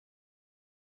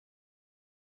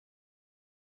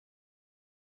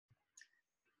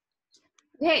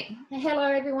Hey, hello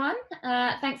everyone.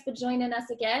 Thanks for joining us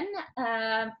again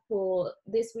for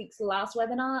this week's last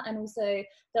webinar and also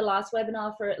the last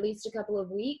webinar for at least a couple of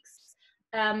weeks.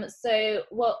 So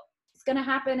what's going to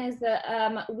happen is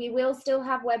that we will still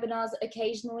have webinars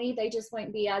occasionally. They just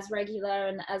won't be as regular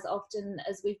and as often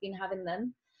as we've been having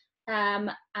them.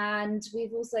 And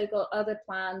we've also got other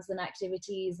plans and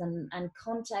activities and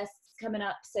contests coming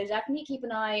up. So definitely keep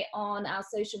an eye on our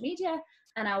social media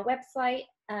and our website.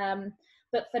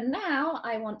 But for now,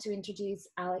 I want to introduce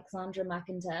Alexandra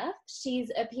McInturf.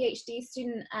 She's a PhD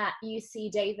student at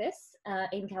UC Davis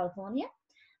in California.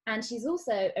 And she's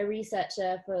also a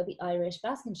researcher for the Irish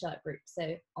Basking Shark group,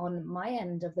 so on my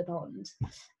end of the pond.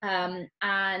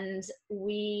 And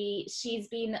she's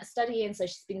been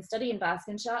studying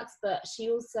basking sharks, but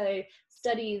she also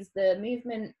studies the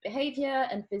movement, behavior,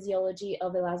 and physiology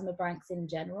of elasmobranchs in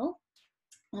general,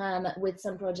 with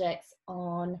some projects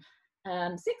on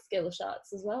 6-gill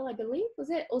sharks as well, I believe.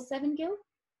 Was it? Or 7-gill?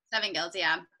 7 gills,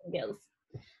 yeah. 7 gills.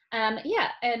 Yeah,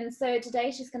 and so today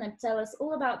she's going to tell us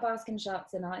all about basking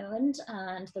sharks in Ireland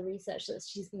and the research that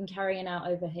she's been carrying out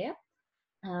over here.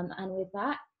 And with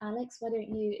that, Alex, why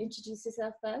don't you introduce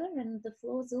yourself further, and the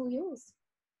floor's all yours.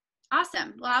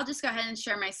 Awesome. Well, I'll just go ahead and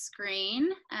share my screen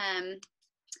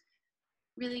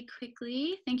really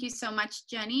quickly. Thank you so much,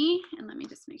 Jenny. And let me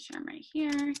just make sure I'm right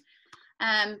here.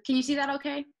 Can you see that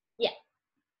okay? Yeah.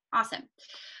 Awesome.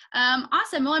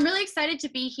 Awesome. Well, I'm really excited to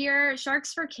be here.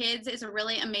 Sharks for Kids is a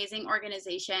really amazing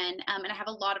organization, and I have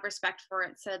a lot of respect for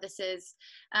it. So this is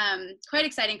quite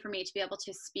exciting for me to be able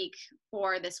to speak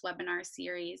for this webinar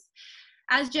series.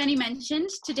 As Jenny mentioned,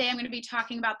 today I'm going to be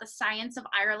talking about the science of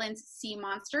Ireland's sea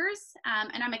monsters,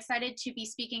 and I'm excited to be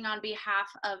speaking on behalf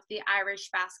of the Irish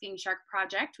Basking Shark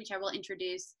Project, which I will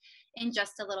introduce in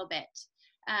just a little bit.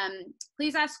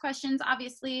 Please ask questions.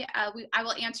 Obviously, I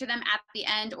will answer them at the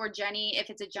end, or Jenny, if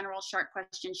it's a general shark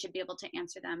question, should be able to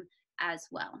answer them as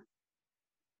well.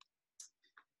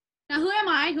 Now, who am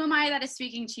I? Who am I that is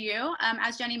speaking to you?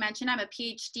 As Jenny mentioned, I'm a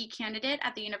PhD candidate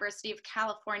at the University of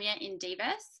California in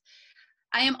Davis.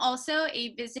 I am also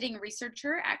a visiting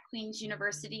researcher at Queen's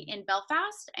University in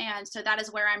Belfast, and so that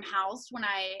is where I'm housed when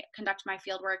I conduct my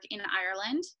fieldwork in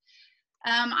Ireland.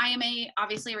 I am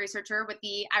obviously a researcher with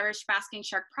the Irish Basking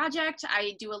Shark Project.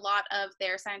 I do a lot of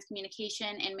their science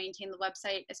communication and maintain the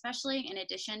website, especially in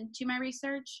addition to my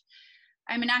research.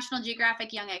 I'm a National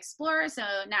Geographic Young Explorer, so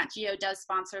Nat Geo does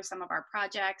sponsor some of our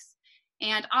projects.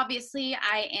 And obviously,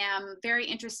 I am very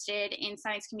interested in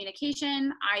science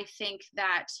communication. I think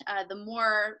that the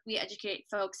more we educate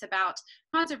folks about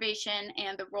conservation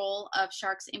and the role of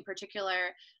sharks in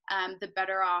particular, the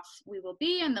better off we will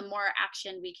be and the more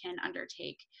action we can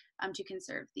undertake to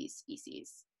conserve these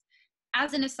species.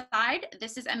 As an aside,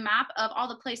 this is a map of all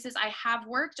the places I have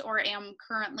worked or am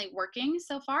currently working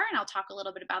so far, and I'll talk a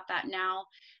little bit about that now.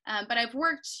 But I've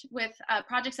worked with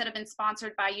projects that have been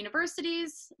sponsored by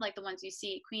universities, like the ones you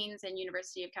see, Queen's and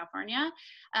University of California.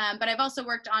 But I've also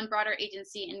worked on broader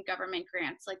agency and government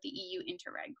grants, like the EU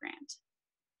Interreg grant.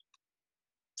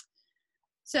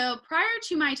 So prior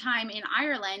to my time in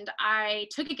Ireland, I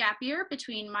took a gap year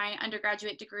between my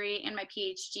undergraduate degree and my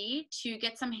PhD to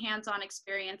get some hands-on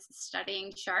experience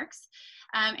studying sharks.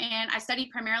 And I studied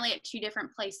primarily at 2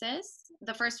 different places.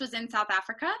 The first was in South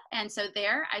Africa. And so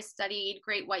there I studied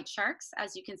great white sharks,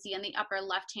 as you can see in the upper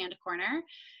left-hand corner.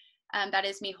 That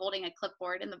is me holding a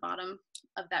clipboard in the bottom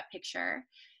of that picture.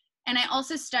 And I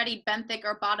also studied benthic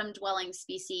or bottom-dwelling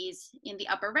species in the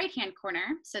upper right-hand corner.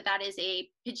 So that is a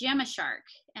pajama shark,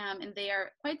 and they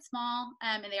are quite small,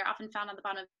 and they are often found on the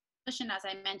bottom of the ocean, as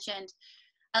I mentioned.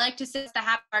 I like to say it's the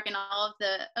happy shark in all of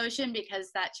the ocean because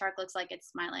that shark looks like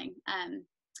it's smiling,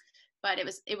 but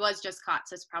it was just caught,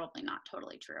 so it's probably not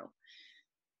totally true.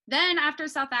 Then after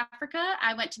South Africa,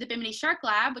 I went to the Bimini Shark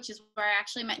Lab, which is where I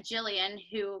actually met Jillian,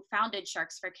 who founded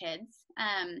Sharks for Kids.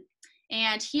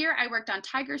 And here I worked on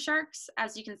tiger sharks,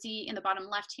 as you can see in the bottom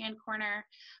left-hand corner,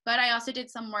 but I also did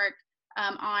some work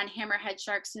on hammerhead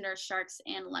sharks, nurse sharks,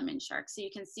 and lemon sharks. So you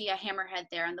can see a hammerhead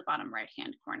there in the bottom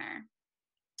right-hand corner.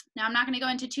 Now, I'm not going to go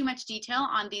into too much detail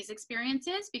on these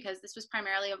experiences because this was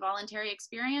primarily a voluntary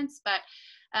experience, but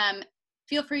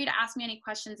feel free to ask me any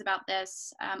questions about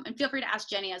this, and feel free to ask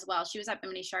Jenny as well. She was at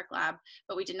Bimini Shark Lab,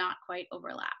 but we did not quite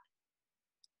overlap.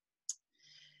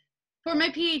 For my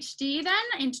PhD then,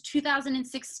 in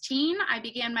 2016, I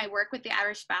began my work with the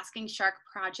Irish Basking Shark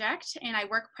Project, and I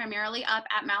work primarily up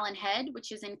at Malin Head,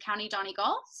 which is in County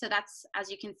Donegal. So that's,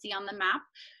 as you can see on the map,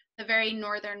 the very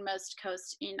northernmost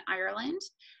coast in Ireland.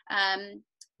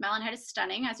 Malin Head is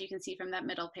stunning, as you can see from that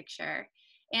middle picture.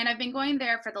 And I've been going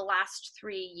there for the last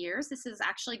 3 years. This is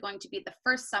actually going to be the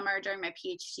first summer during my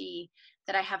PhD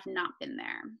that I have not been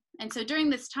there. And so during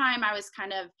this time, I was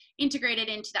kind of integrated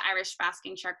into the Irish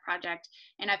Basking Shark Project,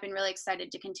 and I've been really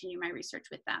excited to continue my research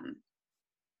with them.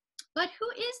 But who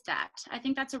is that? I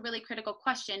think that's a really critical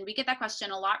question. We get that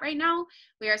question a lot right now.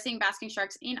 We are seeing basking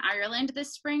sharks in Ireland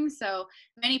this spring, so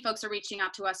many folks are reaching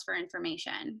out to us for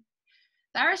information.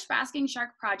 The Irish Basking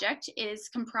Shark Project is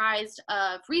comprised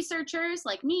of researchers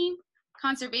like me,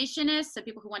 conservationists, so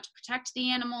people who want to protect the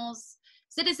animals,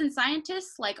 citizen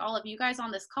scientists like all of you guys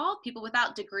on this call, people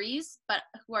without degrees, but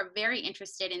who are very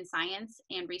interested in science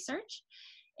and research,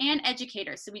 and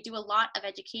educators. So we do a lot of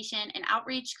education and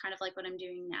outreach, kind of like what I'm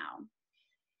doing now.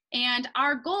 And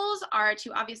our goals are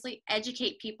to obviously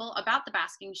educate people about the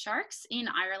basking sharks in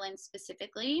Ireland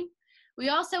specifically. We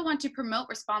also want to promote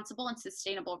responsible and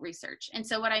sustainable research. And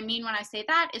so what I mean when I say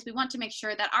that is we want to make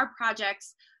sure that our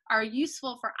projects are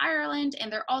useful for Ireland,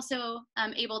 and they're also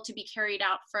able to be carried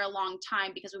out for a long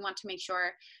time, because we want to make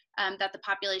sure that the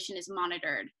population is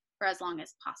monitored for as long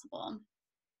as possible.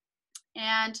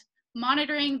 And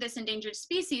monitoring this endangered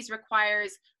species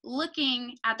requires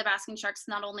looking at the basking sharks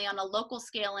not only on a local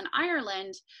scale in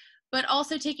Ireland, but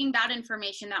also taking that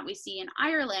information that we see in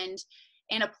Ireland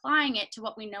and applying it to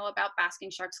what we know about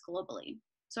basking sharks globally.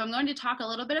 So I'm going to talk a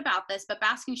little bit about this, but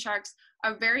basking sharks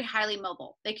are very highly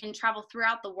mobile. They can travel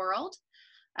throughout the world.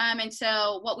 And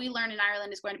so what we learn in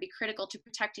Ireland is going to be critical to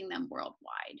protecting them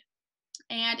worldwide.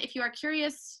 And if you are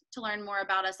curious to learn more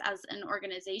about us as an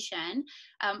organization,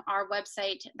 our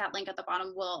website, that link at the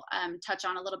bottom, will touch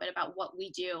on a little bit about what we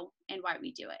do and why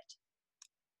we do it.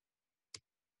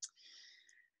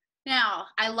 Now,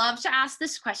 I love to ask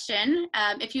this question.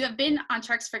 If you have been on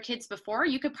Sharks for Kids before,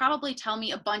 you could probably tell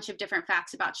me a bunch of different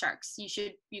facts about sharks.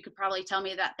 You could probably tell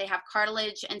me that they have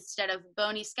cartilage instead of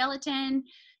bony skeleton.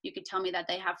 You could tell me that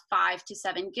they have 5 to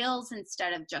 7 gills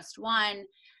instead of just 1.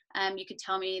 You could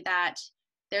tell me that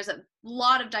there's a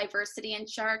lot of diversity in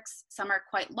sharks. Some are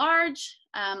quite large,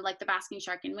 like the basking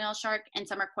shark and whale shark, and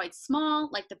some are quite small,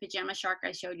 like the pajama shark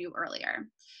I showed you earlier.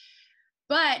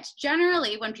 But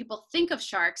generally, when people think of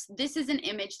sharks, this is an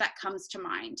image that comes to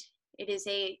mind. It is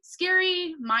a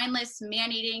scary, mindless,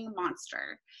 man-eating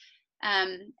monster.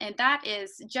 And that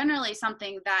is generally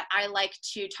something that I like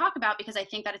to talk about, because I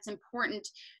think that it's important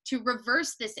to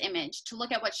reverse this image, to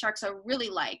look at what sharks are really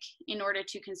like in order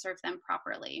to conserve them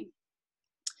properly.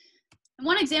 And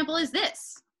one example is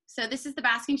this. So this is the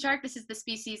basking shark. This is the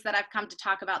species that I've come to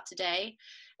talk about today.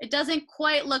 It doesn't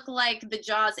quite look like the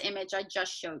Jaws image I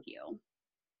just showed you.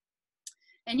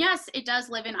 And yes, it does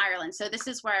live in Ireland. So this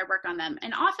is where I work on them.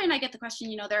 And often I get the question,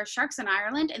 you know, there are sharks in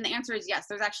Ireland? And the answer is yes,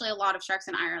 there's actually a lot of sharks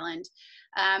in Ireland.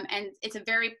 And it's a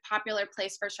very popular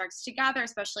place for sharks to gather,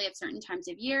 especially at certain times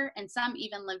of year. And some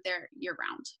even live there year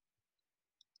round.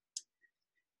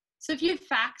 So a few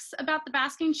facts about the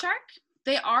basking shark.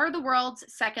 They are the world's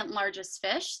second largest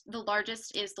fish. The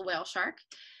largest is the whale shark.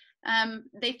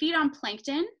 They feed on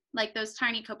plankton, like those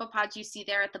tiny copepods you see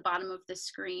there at the bottom of the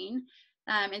screen.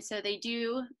 And so they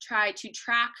do try to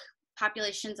track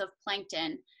populations of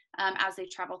plankton as they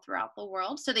travel throughout the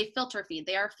world. So they filter feed.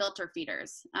 They are filter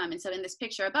feeders. And so in this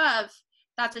picture above,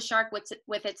 that's a shark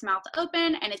with its mouth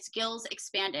open and its gills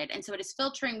expanded. And so it is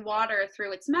filtering water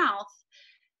through its mouth.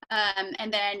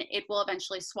 And then it will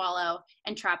eventually swallow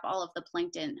and trap all of the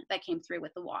plankton that came through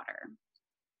with the water.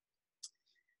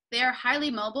 They are highly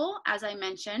mobile, as I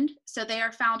mentioned, so they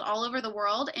are found all over the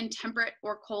world in temperate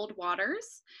or cold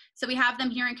waters. So we have them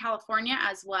here in California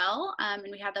as well, and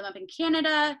we have them up in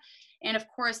Canada. And of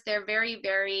course, they're very,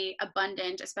 very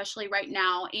abundant, especially right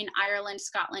now in Ireland,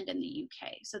 Scotland, and the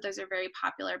UK. So those are very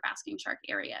popular basking shark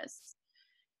areas.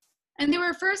 And they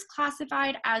were first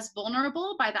classified as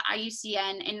vulnerable by the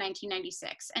IUCN in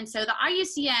 1996. And so the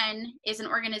IUCN is an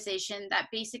organization that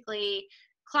basically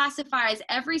classifies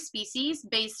every species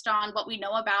based on what we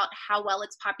know about how well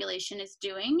its population is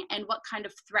doing and what kind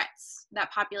of threats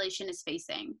that population is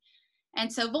facing.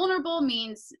 And so vulnerable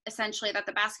means essentially that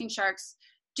the basking sharks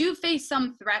do face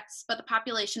some threats, but the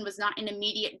population was not in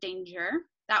immediate danger.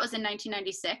 That was in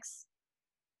 1996.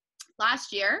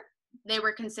 Last year, they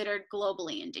were considered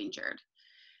globally endangered.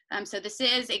 So this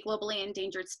is a globally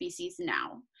endangered species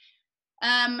now.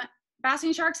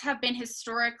 Basking sharks have been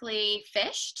historically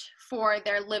fished for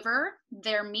their liver,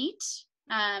 their meat,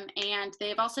 and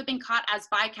they've also been caught as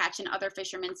bycatch in other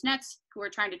fishermen's nets who are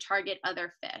trying to target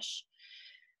other fish.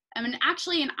 And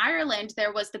actually in Ireland,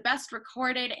 there was the best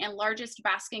recorded and largest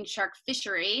basking shark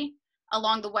fishery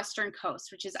along the western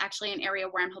coast, which is actually an area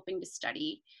where I'm hoping to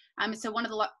study. So one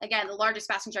of the largest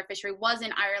basking shark fishery was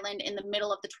in Ireland in the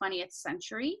middle of the 20th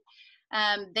century.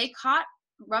 They caught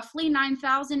roughly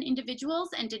 9,000 individuals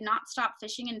and did not stop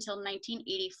fishing until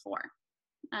 1984.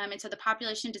 And so the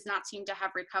population does not seem to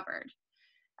have recovered.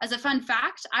 As a fun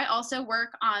fact, I also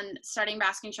work on studying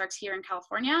basking sharks here in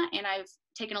California, and I've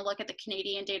taken a look at the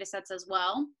Canadian data sets as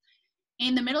well.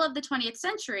 In the middle of the 20th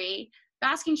century,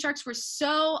 basking sharks were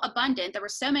so abundant, there were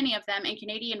so many of them in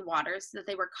Canadian waters that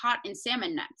they were caught in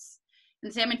salmon nets.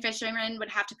 And salmon fishermen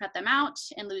would have to cut them out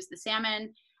and lose the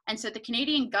salmon. And so the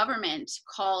Canadian government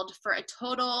called for a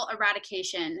total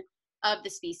eradication of the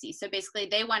species. So basically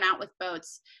they went out with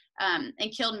boats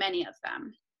and killed many of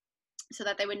them so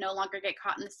that they would no longer get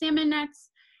caught in the salmon nets.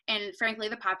 And frankly,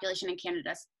 the population in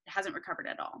Canada hasn't recovered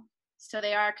at all. So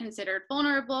they are considered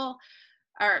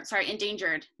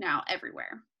endangered now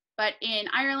everywhere. But in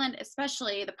Ireland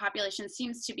especially, the population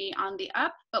seems to be on the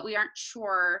up, but we aren't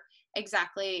sure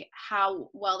exactly how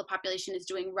well the population is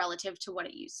doing relative to what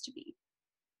it used to be.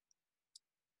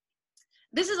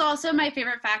 This is also my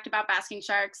favorite fact about basking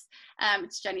sharks.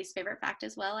 It's Jenny's favorite fact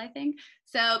as well, I think.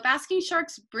 So basking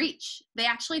sharks breach. They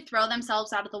actually throw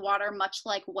themselves out of the water much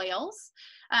like whales.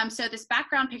 So this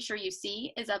background picture you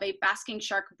see is of a basking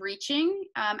shark breaching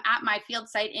at my field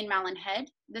site in Malin Head.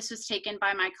 This was taken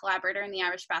by my collaborator in the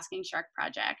Irish Basking Shark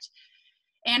Project.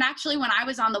 And actually when I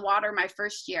was on the water my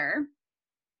first year,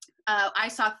 I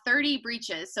saw 30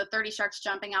 breaches, so 30 sharks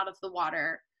jumping out of the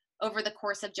water over the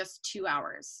course of just 2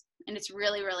 hours. And it's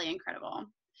really, really incredible.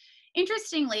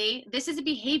 Interestingly, this is a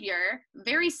behavior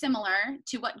very similar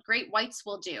to what great whites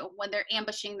will do when they're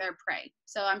ambushing their prey.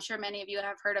 So I'm sure many of you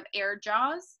have heard of air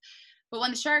jaws, but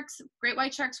when the great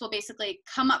white sharks will basically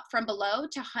come up from below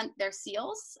to hunt their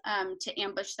seals, to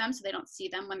ambush them so they don't see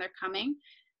them when they're coming.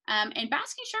 And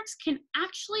basking sharks can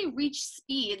actually reach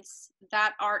speeds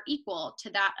that are equal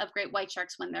to that of great white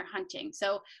sharks when they're hunting.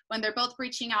 So when they're both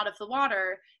breaching out of the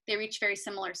water, they reach very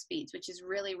similar speeds, which is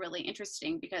really, really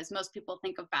interesting because most people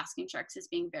think of basking sharks as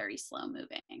being very slow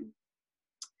moving.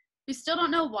 We still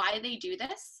don't know why they do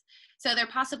this. So they're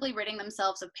possibly ridding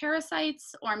themselves of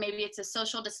parasites, or maybe it's a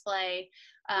social display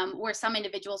where some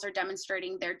individuals are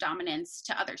demonstrating their dominance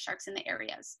to other sharks in the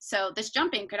areas. So this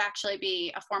jumping could actually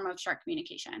be a form of shark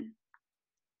communication.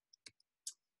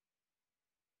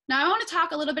 Now I want to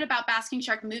talk a little bit about basking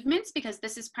shark movements because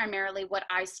this is primarily what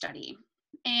I study.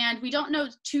 And we don't know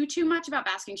too much about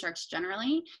basking sharks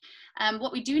generally.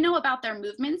 What we do know about their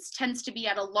movements tends to be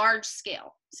at a large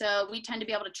scale. So we tend to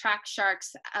be able to track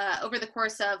sharks over the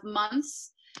course of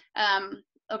months,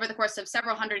 over the course of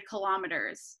several hundred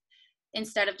kilometers,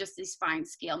 instead of just these fine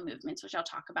scale movements, which I'll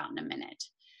talk about in a minute.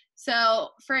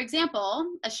 So for example,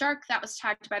 a shark that was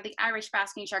tagged by the Irish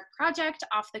Basking Shark Project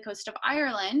off the coast of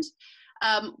Ireland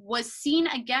was seen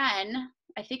again,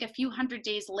 I think a few hundred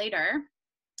days later,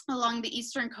 along the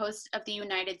eastern coast of the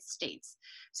United States.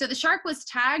 So the shark was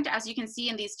tagged, as you can see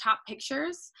in these top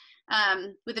pictures,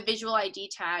 with a visual ID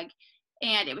tag,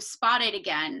 and it was spotted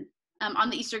again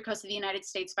on the eastern coast of the United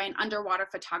States by an underwater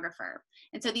photographer.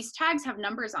 And so these tags have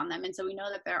numbers on them, and so we know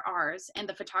that they're ours, and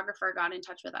the photographer got in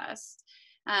touch with us.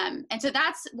 And so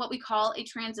that's what we call a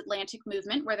transatlantic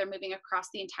movement, where they're moving across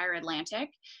the entire Atlantic,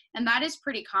 and that is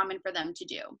pretty common for them to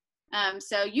do.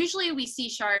 So usually we see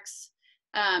sharks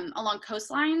along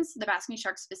coastlines, the basking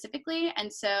sharks specifically,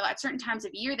 and so at certain times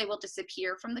of year they will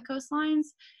disappear from the coastlines,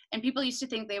 and people used to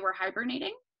think they were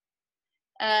hibernating.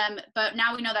 But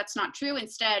now we know that's not true.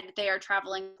 Instead, they are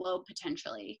traveling the globe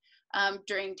potentially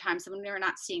during times when we're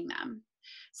not seeing them.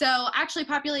 So actually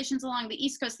populations along the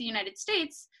east coast of the United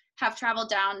States have traveled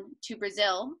down to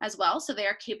Brazil as well. So they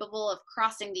are capable of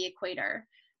crossing the equator.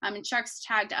 And sharks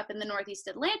tagged up in the Northeast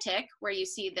Atlantic, where you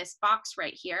see this box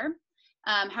right here,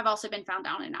 have also been found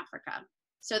down in Africa.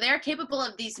 So they're capable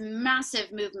of these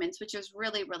massive movements, which is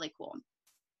really, really cool.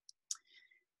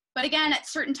 But again, at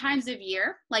certain times of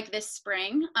year, like this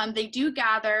spring, they do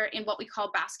gather in what we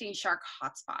call basking shark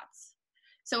hotspots.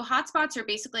 So hotspots are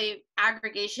basically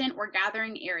aggregation or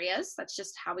gathering areas. That's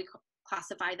just how we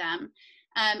classify them.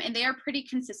 And they are pretty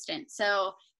consistent.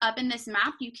 So up in this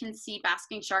map, you can see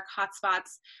basking shark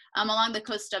hotspots along the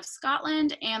coast of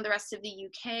Scotland and the rest of the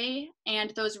UK.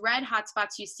 And those red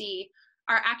hotspots you see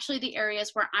are actually the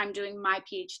areas where I'm doing my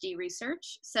PhD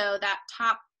research. So that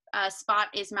top spot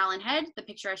is Malin Head, the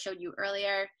picture I showed you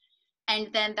earlier. And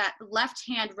then that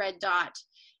left-hand red dot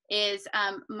is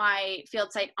my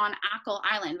field site on Ackle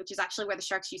Island, which is actually where the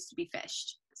sharks used to be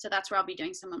fished. So that's where I'll be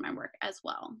doing some of my work as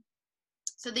well.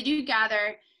 So they do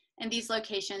gather in these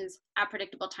locations at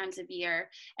predictable times of year.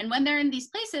 And when they're in these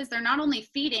places, they're not only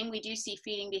feeding, we do see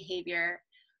feeding behavior,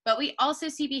 but we also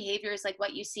see behaviors like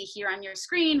what you see here on your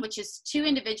screen, which is two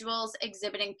individuals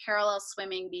exhibiting parallel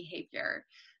swimming behavior.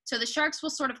 So the sharks will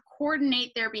sort of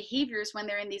coordinate their behaviors when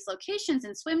they're in these locations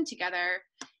and swim together.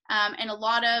 And a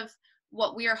lot of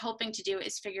what we are hoping to do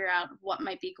is figure out what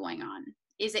might be going on.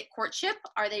 Is it courtship?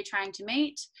 Are they trying to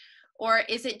mate? Or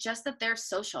is it just that they're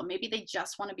social? Maybe they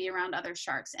just want to be around other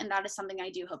sharks. And that is something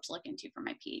I do hope to look into for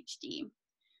my PhD.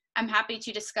 I'm happy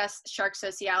to discuss shark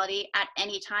sociality at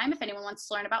any time if anyone wants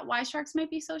to learn about why sharks might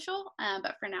be social.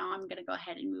 But for now, I'm going to go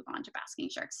ahead and move on to basking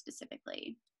sharks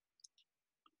specifically.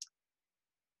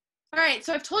 All right,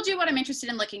 so I've told you what I'm interested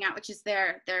in looking at, which is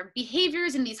their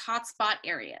behaviors in these hotspot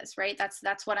areas, right?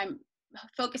 That's what I'm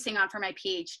focusing on for my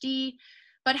PhD.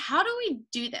 But how do we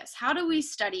do this? How do we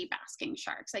study basking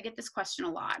sharks? I get this question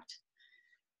a lot.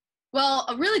 Well,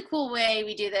 a really cool way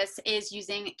we do this is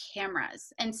using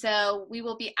cameras. And so we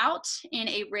will be out in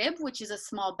a rib, which is a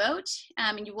small boat,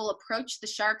 and you will approach the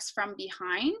sharks from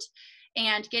behind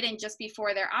and get in just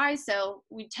before their eyes. So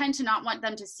we tend to not want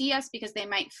them to see us because they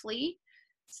might flee.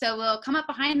 So we'll come up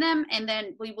behind them, and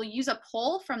then we will use a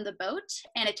pole from the boat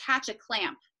and attach a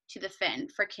clamp to the fin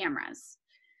for cameras,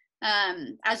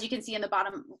 as you can see in the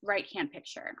bottom right-hand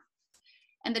picture.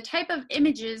 And the type of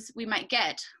images we might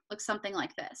get looks something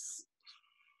like this.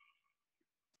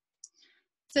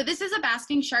 So this is a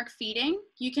basking shark feeding.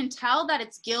 You can tell that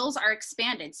its gills are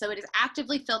expanded, so it is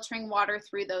actively filtering water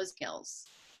through those gills.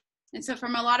 And so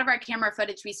from a lot of our camera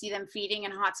footage, we see them feeding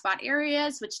in hotspot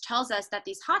areas, which tells us that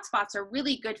these hotspots are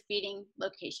really good feeding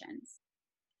locations.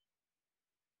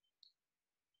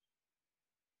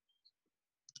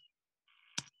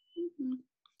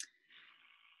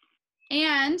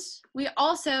 And we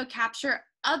also capture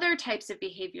other types of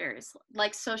behaviors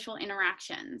like social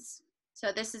interactions.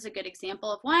 So this is a good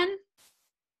example of one.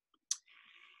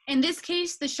 In this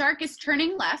case, the shark is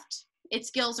turning left. Its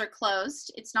gills are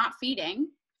closed. It's not feeding,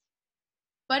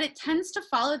 but it tends to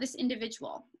follow this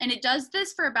individual. And it does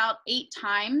this for about 8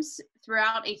 times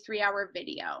throughout a 3-hour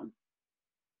video.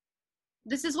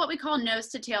 This is what we call nose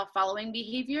to tail following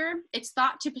behavior. It's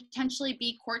thought to potentially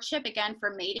be courtship, again,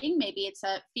 for mating. Maybe it's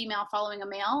a female following a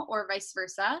male or vice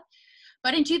versa.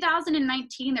 But in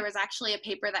 2019, there was actually a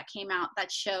paper that came out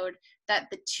that showed that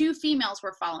the 2 females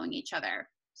were following each other.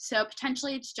 So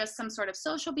potentially it's just some sort of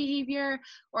social behavior,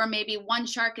 or maybe one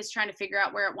shark is trying to figure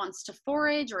out where it wants to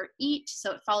forage or eat,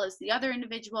 so it follows the other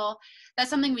individual. That's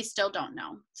something we still don't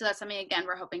know. So that's something, again,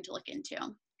 we're hoping to look into.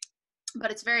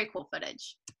 But it's very cool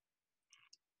footage.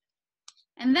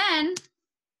 And then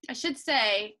I should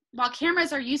say, while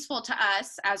cameras are useful to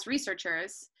us as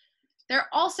researchers, they're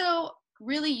also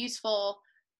really useful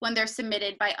when they're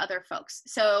submitted by other folks.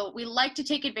 So we like to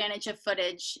take advantage of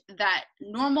footage that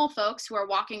normal folks who are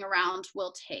walking around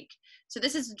will take. So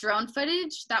this is drone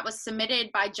footage that was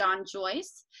submitted by John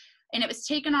Joyce, and it was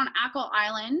taken on Ackle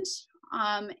Island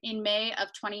in May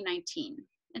of 2019.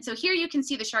 And so here you can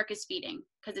see the shark is feeding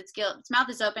because its mouth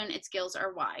is open, its gills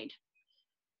are wide.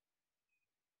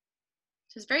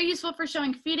 So it's very useful for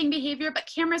showing feeding behavior, but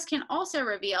cameras can also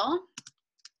reveal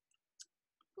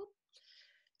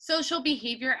social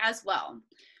behavior as well.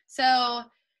 So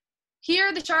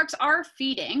here the sharks are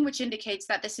feeding, which indicates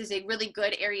that this is a really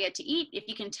good area to eat if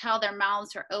you can tell their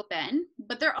mouths are open,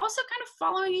 but they're also kind of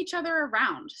following each other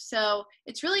around. So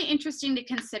it's really interesting to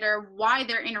consider why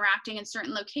they're interacting in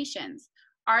certain locations.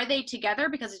 Are they together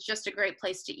because it's just a great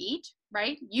place to eat,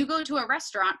 right? You go to a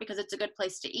restaurant because it's a good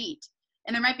place to eat.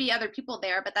 And there might be other people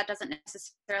there, but that doesn't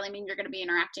necessarily mean you're going to be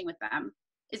interacting with them.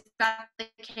 Is that the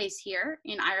case here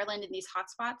in Ireland in these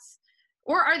hotspots?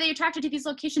 Or are they attracted to these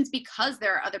locations because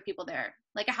there are other people there,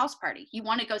 like a house party? You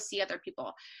want to go see other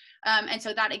people. And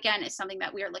so that, again, is something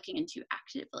that we are looking into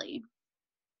actively.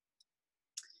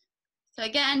 So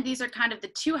again, these are kind of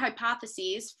the 2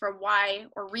 hypotheses for why,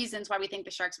 or reasons why we think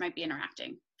the sharks might be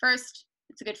interacting. First,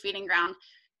 it's a good feeding ground.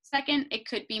 Second, it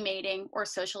could be mating or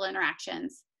social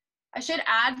interactions. I should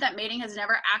add that mating has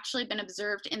never actually been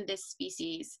observed in this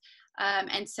species.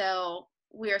 And so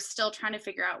we are still trying to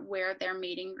figure out where their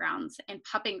mating grounds and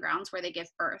pupping grounds where they give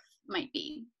birth might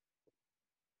be.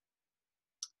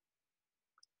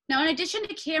 Now, in addition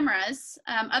to cameras,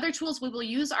 other tools we will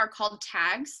use are called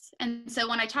tags. And so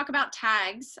when I talk about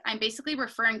tags, I'm basically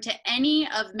referring to any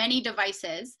of many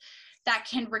devices that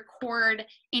can record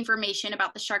information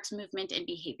about the shark's movement and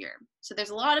behavior. So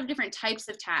there's a lot of different types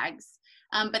of tags.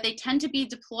 But they tend to be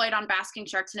deployed on basking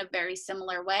sharks in a very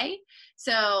similar way.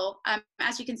 So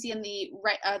as you can see in the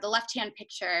left-hand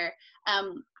picture,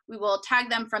 we will tag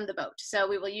them from the boat. So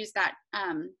we will use that,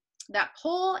 that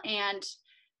pole, and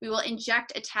we will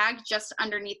inject a tag just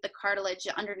underneath the cartilage,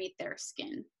 underneath their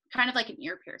skin, kind of like an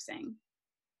ear piercing.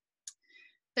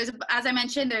 As I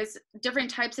mentioned, there's different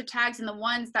types of tags, and the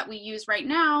ones that we use right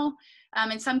now,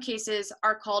 in some cases,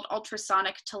 are called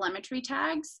ultrasonic telemetry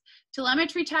tags.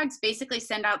 Telemetry tags basically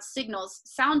send out signals,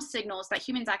 sound signals that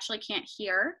humans actually can't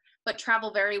hear, but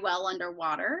travel very well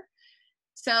underwater.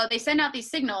 So they send out these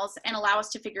signals and allow us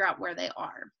to figure out where they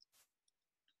are.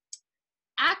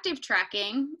 Active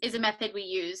tracking is a method we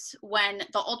use when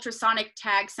the ultrasonic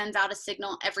tag sends out a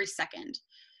signal every second.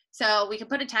 So we can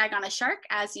put a tag on a shark,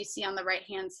 as you see on the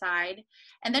right-hand side,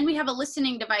 and then we have a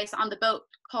listening device on the boat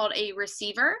called a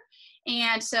receiver.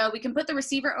 And so we can put the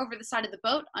receiver over the side of the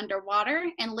boat underwater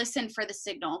and listen for the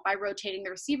signal by rotating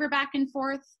the receiver back and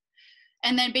forth.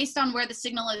 And then based on where the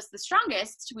signal is the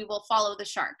strongest, we will follow the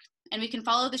shark. And we can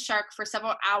follow the shark for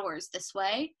several hours this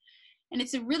way. And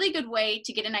it's a really good way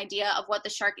to get an idea of what the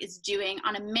shark is doing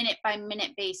on a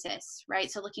minute-by-minute basis,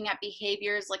 right? So looking at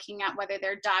behaviors, looking at whether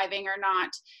they're diving or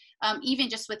not, even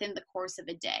just within the course of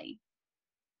a day.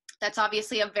 That's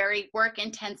obviously a very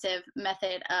work-intensive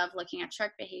method of looking at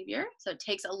shark behavior, so it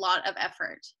takes a lot of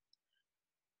effort.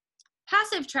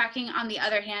 Passive tracking, on the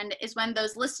other hand, is when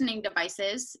those listening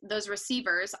devices, those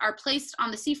receivers, are placed on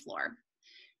the seafloor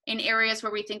in areas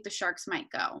where we think the sharks might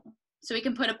go. So we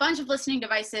can put a bunch of listening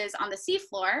devices on the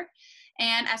seafloor,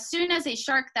 and as soon as a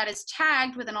shark that is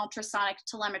tagged with an ultrasonic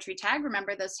telemetry tag,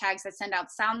 remember those tags that send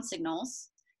out sound signals,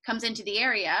 comes into the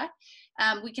area,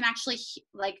 we can actually,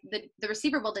 like the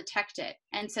receiver will detect it.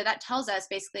 And so that tells us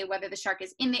basically whether the shark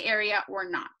is in the area or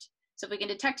not. So if we can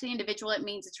detect the individual, it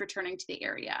means it's returning to the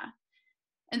area.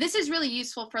 And this is really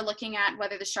useful for looking at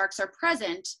whether the sharks are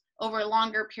present over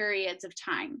longer periods of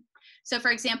time. So for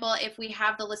example, if we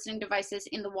have the listening devices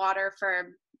in the water for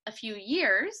a few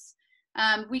years,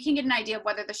 we can get an idea of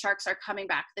whether the sharks are coming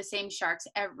back, the same sharks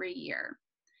every year.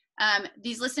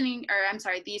 These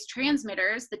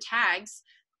transmitters, the tags,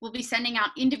 will be sending out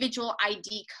individual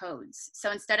ID codes.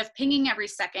 So instead of pinging every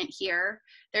second here,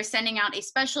 they're sending out a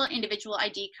special individual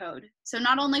ID code. So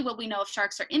not only will we know if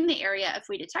sharks are in the area if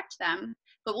we detect them,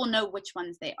 but we'll know which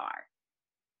ones they are.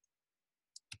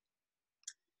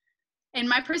 And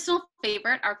my personal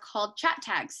favorite are called chat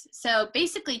tags. So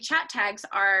basically chat tags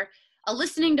are a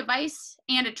listening device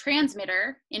and a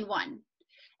transmitter in one.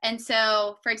 And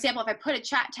so, for example, if I put a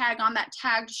chat tag on that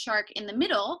tagged shark in the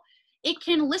middle, it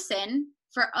can listen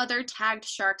for other tagged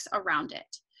sharks around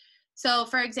it. So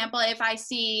for example, if I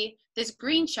see this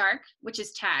green shark, which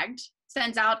is tagged,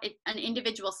 sends out an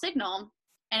individual signal,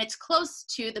 and it's close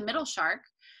to the middle shark,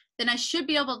 then I should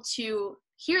be able to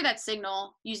hear that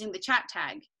signal using the chat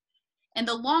tag. And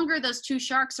the longer those two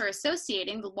sharks are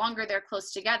associating, the longer they're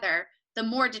close together, the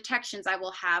more detections I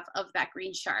will have of that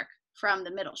green shark from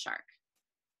the middle shark.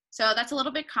 So that's a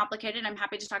little bit complicated. I'm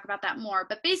happy to talk about that more.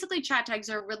 But basically, chat tags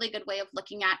are a really good way of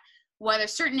looking at whether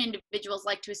certain individuals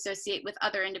like to associate with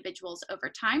other individuals over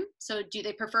time. So do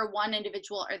they prefer one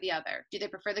individual or the other? Do they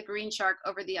prefer the green shark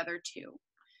over the other two?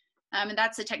 And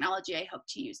that's the technology I hope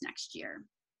to use next year.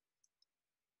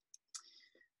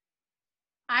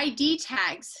 ID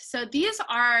tags. So these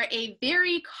are a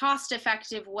very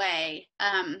cost-effective way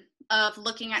of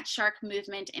looking at shark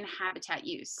movement and habitat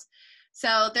use.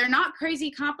 So they're not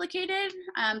crazy complicated.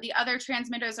 The other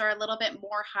transmitters are a little bit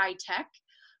more high-tech,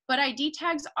 but ID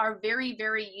tags are very,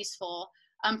 very useful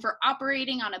for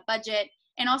operating on a budget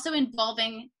and also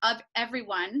involving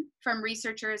everyone from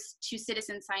researchers to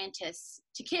citizen scientists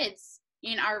to kids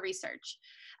in our research.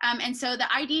 And so the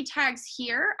ID tags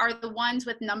here are the ones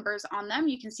with numbers on them.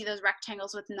 You can see those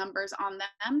rectangles with numbers on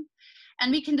them.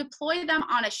 And we can deploy them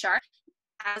on a shark,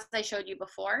 as I showed you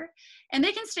before, and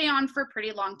they can stay on for a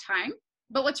pretty long time.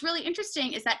 But what's really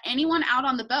interesting is that anyone out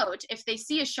on the boat, if they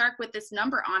see a shark with this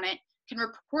number on it, can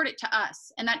report it to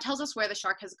us, and that tells us where the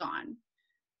shark has gone.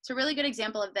 So a really good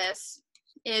example of this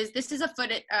is this is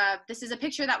a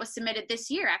picture that was submitted this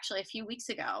year, actually a few weeks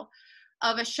ago,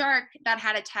 of a shark that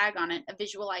had a tag on it, a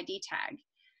visual ID tag.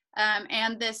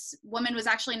 And this woman was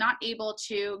actually not able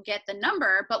to get the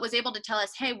number, but was able to tell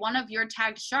us, hey, one of your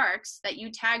tagged sharks that you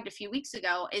tagged a few weeks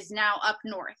ago is now up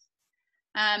north.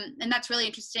 And that's really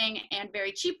interesting and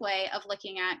very cheap way of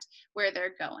looking at where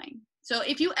they're going. So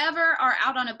if you ever are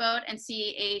out on a boat and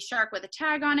see a shark with a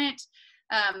tag on it,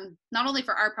 not only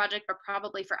for our project, but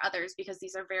probably for others, because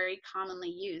these are very commonly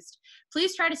used,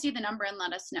 please try to see the number and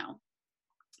let us know,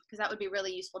 because that would be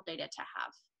really useful data to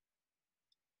have.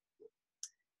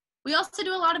 We also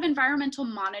do a lot of environmental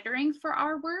monitoring for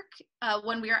our work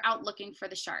when we are out looking for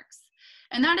the sharks.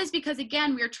 And that is because,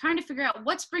 again, we are trying to figure out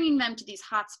what's bringing them to these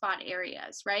hotspot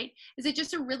areas, right? Is it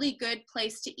just a really good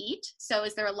place to eat? So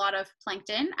is there a lot of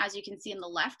plankton? As you can see in the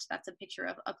left, that's a picture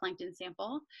of a plankton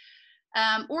sample.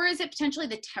 Or is it potentially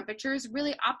the temperature is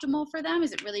really optimal for them?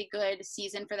 Is it really good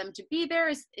season for them to be there?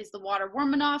 Is the water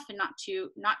warm enough and not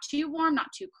too warm, not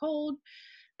too cold?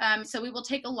 So we will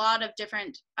take a lot of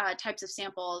different types of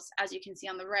samples, as you can see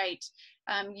on the right,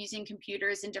 using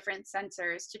computers and different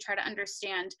sensors to try to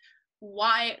understand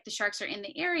why the sharks are in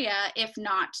the area, if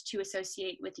not to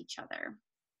associate with each other.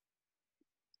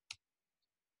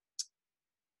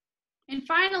 And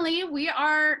finally, we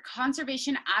are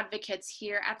conservation advocates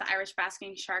here at the Irish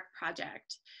Basking Shark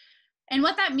Project. And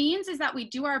what that means is that we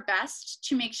do our best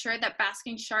to make sure that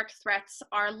basking shark threats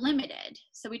are limited.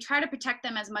 So we try to protect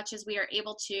them as much as we are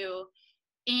able to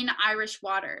in Irish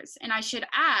waters. And I should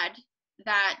add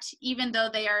that even though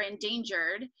they are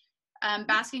endangered,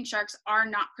 basking sharks are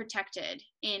not protected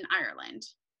in Ireland.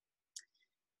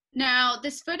 Now,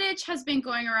 this footage has been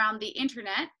going around the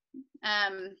internet.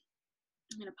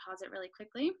 I'm gonna pause it really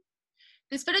quickly.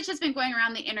 This footage has been going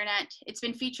around the internet. It's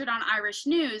been featured on Irish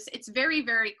News. It's very,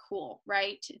 very cool,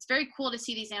 right? It's very cool to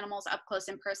see these animals up close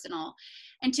and personal.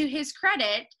 And to his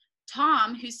credit,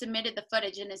 Tom, who submitted the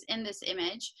footage and is in this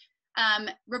image,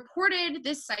 reported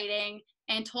this sighting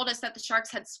and told us that the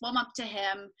sharks had swum up to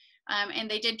him,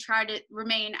 and they did try to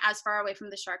remain as far away from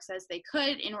the sharks as they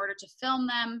could in order to film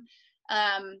them.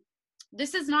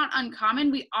 This is not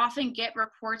uncommon. We often get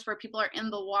reports where people are in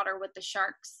the water with the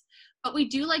sharks, but we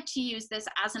do like to use this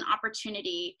as an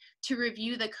opportunity to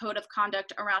review the code of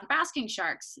conduct around basking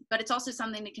sharks, but it's also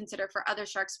something to consider for other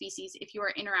shark species if you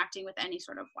are interacting with any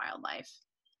sort of wildlife.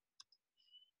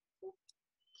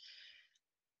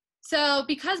 So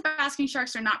because basking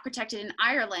sharks are not protected in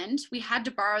Ireland, we had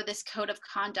to borrow this code of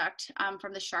conduct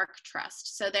from the Shark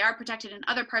Trust. So they are protected in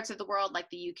other parts of the world like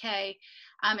the UK,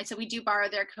 and so we do borrow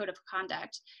their code of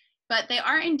conduct. But they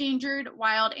are endangered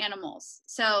wild animals.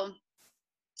 So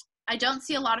I don't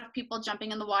see a lot of people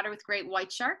jumping in the water with great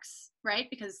white sharks, right?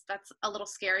 Because that's a little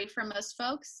scary for most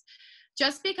folks.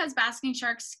 Just because basking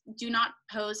sharks do not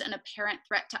pose an apparent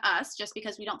threat to us, just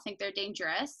because we don't think they're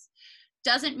dangerous,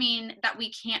 doesn't mean that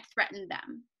we can't threaten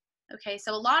them. Okay,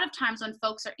 so a lot of times when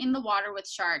folks are in the water with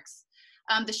sharks,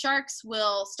 the sharks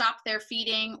will stop their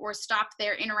feeding or stop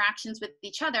their interactions with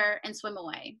each other and swim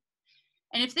away.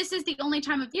 And if this is the only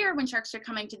time of year when sharks are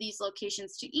coming to these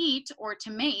locations to eat or to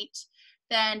mate,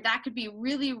 then that could be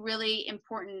really, really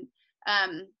important.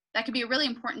 That could be a really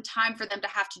important time for them to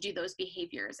have to do those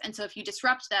behaviors. And so if you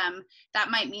disrupt them,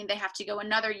 that might mean they have to go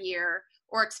another year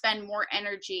or expend more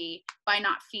energy by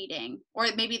not feeding, or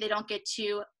maybe they don't get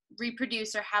to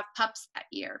reproduce or have pups that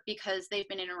year because they've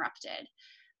been interrupted.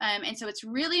 And so it's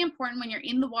really important when you're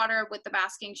in the water with the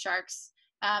basking sharks,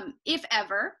 if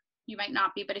ever, you might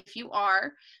not be, but if you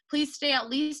are, please stay at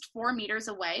least 4 meters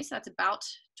away. So that's about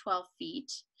 12 feet.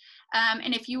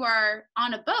 And if you are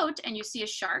on a boat and you see a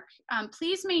shark,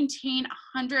 please maintain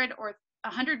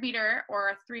 100 meter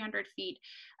or 300 feet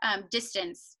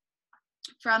distance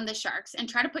from the sharks, and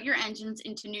try to put your engines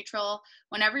into neutral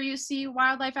whenever you see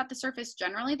wildlife at the surface.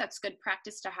 Generally, that's good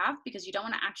practice to have because you don't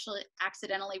want to actually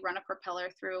accidentally run a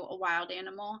propeller through a wild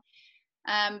animal.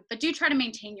 But do try to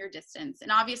maintain your distance.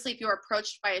 And obviously, if you're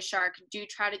approached by a shark, do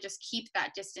try to just keep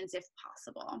that distance if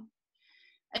possible.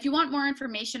 If you want more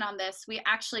information on this, we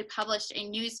actually published a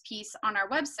news piece on our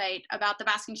website about the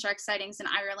basking shark sightings in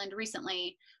Ireland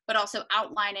recently, but also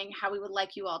outlining how we would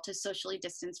like you all to socially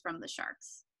distance from the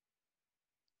sharks.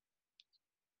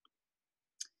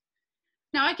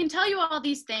 Now, I can tell you all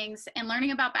these things, and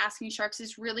learning about basking sharks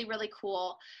is really, really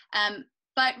cool.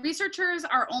 But researchers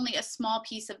are only a small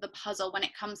piece of the puzzle when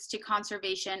it comes to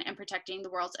conservation and protecting the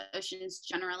world's oceans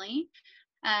generally.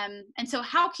 And so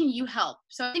how can you help?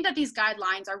 So I think that these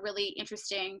guidelines are really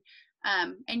interesting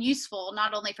and useful,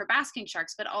 not only for basking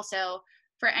sharks, but also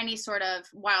for any sort of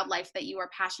wildlife that you are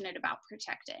passionate about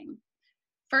protecting.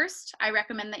 First, I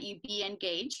recommend that you be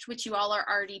engaged, which you all are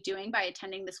already doing by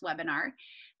attending this webinar.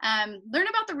 Learn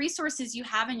about the resources you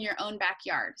have in your own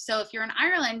backyard. So if you're in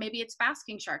Ireland, maybe it's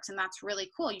basking sharks, and that's really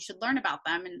cool. You should learn about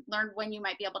them and learn when you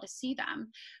might be able to see them.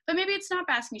 But maybe it's not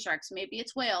basking sharks, maybe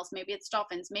it's whales, maybe it's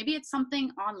dolphins, maybe it's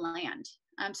something on land.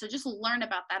 So just learn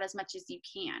about that as much as you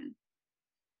can.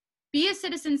 Be a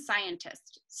citizen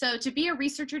scientist. So to be a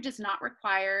researcher does not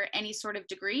require any sort of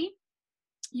degree.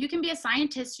 You can be a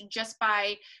scientist just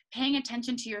by paying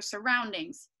attention to your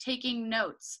surroundings, taking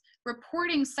notes,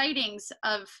 reporting sightings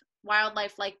of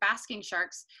wildlife like basking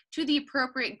sharks to the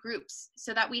appropriate groups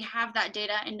so that we have that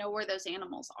data and know where those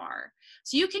animals are.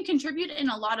 So you can contribute in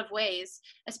a lot of ways,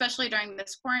 especially during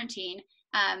this quarantine,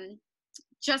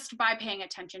 just by paying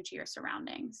attention to your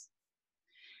surroundings.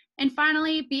 And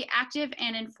finally, be active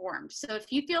and informed. So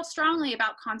if you feel strongly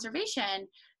about conservation,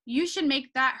 you should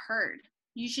make that heard.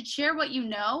 you should share what you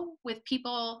know with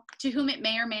people to whom it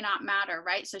may or may not matter,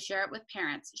 right? So share it with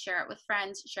parents, share it with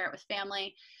friends, share it with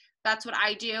family. That's what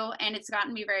I do. And it's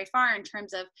gotten me very far in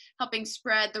terms of helping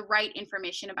spread the right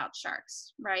information about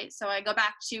sharks, right? So I go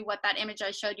back to what that image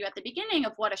I showed you at the beginning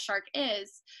of what a shark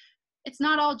is. It's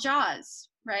not all Jaws,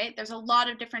 right? There's a lot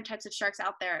of different types of sharks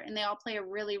out there, and they all play a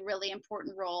really, really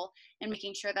important role in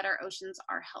making sure that our oceans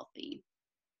are healthy.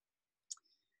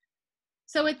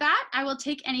 So with that, I will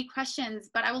take any questions,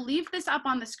 but I will leave this up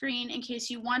on the screen in case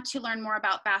you want to learn more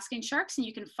about basking sharks, and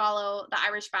you can follow the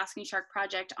Irish Basking Shark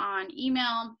Project on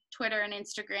email, Twitter and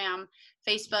Instagram,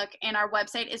 Facebook, and our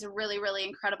website is a really, really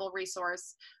incredible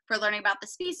resource for learning about the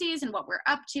species and what we're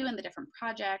up to and the different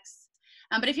projects.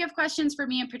 But if you have questions for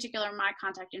me in particular, my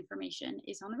contact information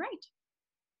is on the right.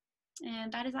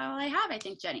 And that is all I have, I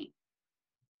think, Jenny.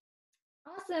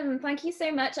 Awesome. Thank you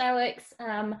so much, Alex.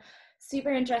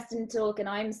 Super interesting talk, and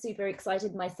I'm super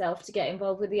excited myself to get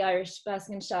involved with the Irish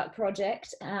Basking Shark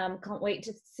Project. Can't wait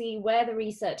to see where the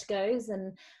research goes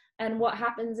and what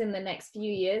happens in the next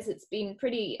few years. It's been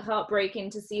pretty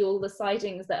heartbreaking to see all the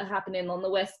sightings that are happening on the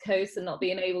West Coast and not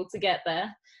being able to get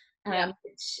there,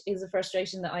 which is a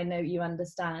frustration that I know you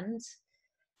understand.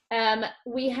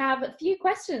 We have a few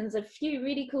questions, a few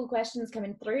really cool questions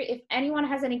coming through. If anyone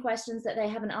has any questions that they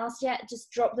haven't asked yet, just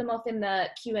drop them off in the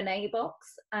Q&A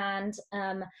box, and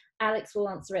Alex will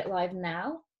answer it live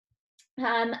now.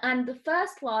 And the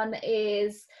first one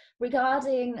is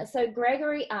regarding, so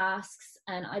Gregory asks,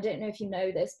 and I don't know if you know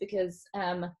this because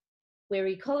we're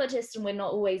ecologists and we're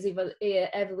not always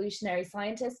evolutionary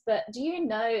scientists, but do you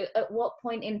know at what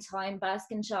point in time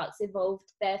basking sharks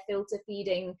evolved their filter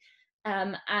feeding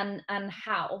and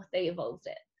how they evolved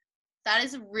it? That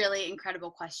is a really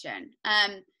incredible question.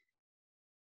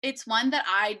 It's one that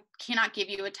I cannot give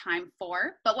you a time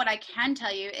for, but what I can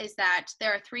tell you is that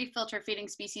there are 3 filter feeding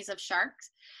species of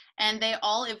sharks, and they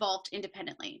all evolved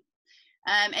independently.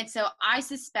 And so I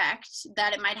suspect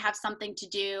that it might have something to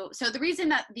do. So the reason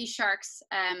that these sharks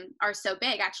are so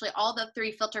big, actually all the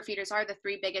 3 filter feeders are the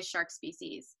 3 biggest shark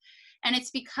species. And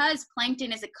it's because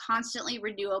plankton is a constantly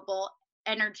renewable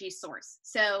energy source.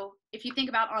 So if you think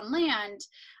about on land,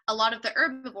 a lot of the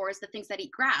herbivores, the things that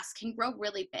eat grass, can grow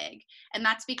really big. And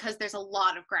that's because there's a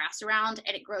lot of grass around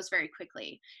and it grows very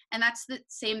quickly. And that's the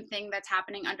same thing that's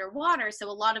happening underwater.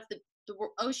 So a lot of the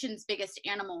ocean's biggest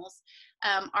animals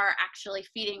are actually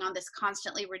feeding on this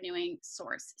constantly renewing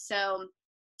source. So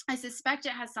I suspect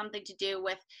it has something to do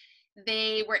with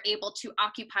they were able to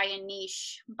occupy a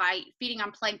niche by feeding on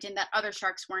plankton that other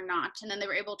sharks were not. And then they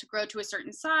were able to grow to a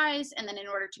certain size. And then in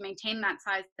order to maintain that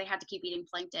size, they had to keep eating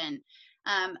plankton.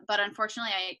 But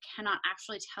unfortunately, I cannot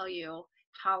actually tell you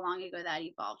how long ago that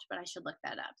evolved, but I should look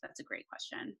that up. That's a great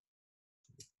question.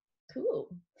 Cool.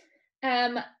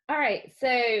 All right,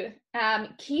 so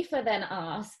Kiefer then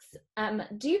asks,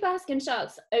 do basking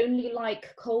sharks only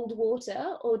like cold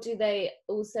water, or do they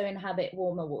also inhabit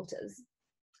warmer waters?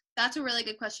 That's a really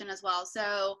good question as well.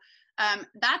 So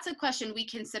that's a question we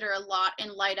consider a lot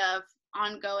in light of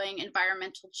ongoing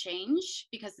environmental change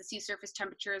because the sea surface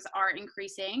temperatures are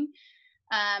increasing.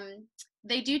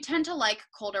 They do tend to like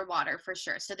colder water for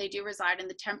sure. So they do reside in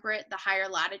the temperate, the higher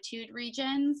latitude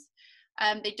regions.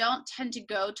 They don't tend to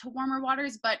go to warmer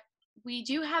waters, but we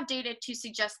do have data to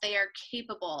suggest they are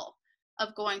capable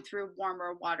of going through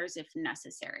warmer waters if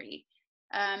necessary.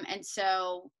 And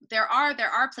so there are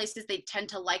places they tend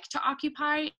to like to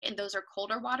occupy, and those are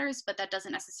colder waters, but that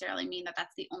doesn't necessarily mean that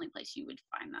that's the only place you would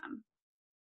find them.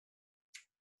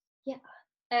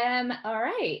 Yeah. All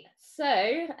right.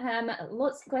 So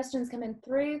lots of questions coming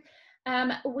through.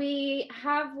 We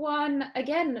have one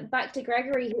again back to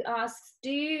Gregory, who asks,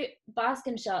 do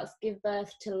basking sharks give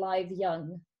birth to live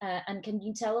young? And can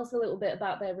you tell us a little bit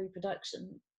about their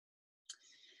reproduction?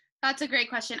 That's a great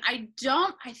question. I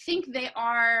think they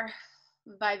are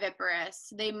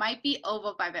viviparous. They might be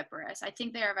ovoviviparous. I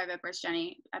think they are viviparous,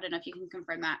 Jenny. I don't know if you can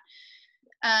confirm that.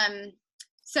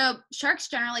 So sharks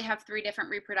generally have 3 different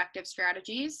reproductive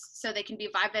strategies. So they can be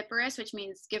viviparous, which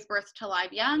means give birth to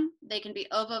live young. They can be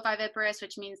ovoviviparous,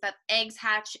 which means that eggs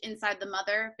hatch inside the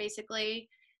mother, basically,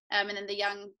 and then the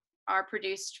young are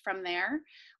produced from there,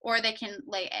 or they can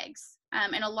lay eggs.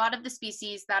 And a lot of the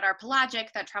species that are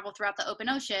pelagic, that travel throughout the open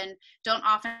ocean, don't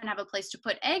often have a place to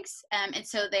put eggs. And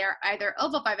so they are either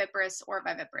ovoviviparous or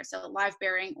viviparous, so live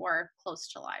bearing or close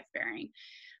to live bearing.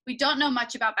 We don't know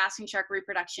much about basking shark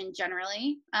reproduction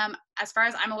generally. As far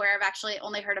as I'm aware, I've actually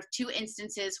only heard of 2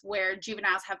 instances where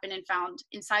juveniles have been found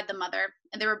inside the mother,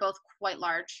 and they were both quite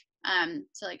large.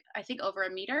 So like, I think over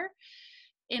 1 meter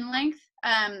in length.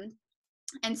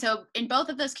 And so in both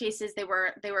of those cases, they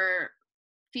were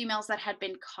females that had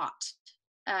been caught.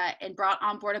 and brought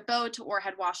on board a boat or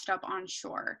had washed up on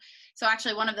shore. So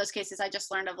actually one of those cases I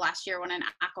just learned of last year when an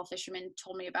ACL fisherman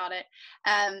told me about it.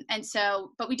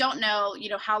 But we don't know,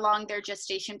 how long their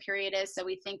gestation period is. So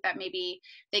we think that maybe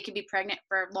they could be pregnant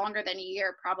for longer than a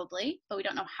year probably, but we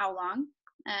don't know how long.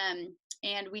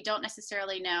 And we don't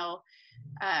necessarily know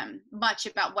much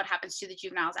about what happens to the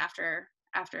juveniles after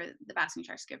the basking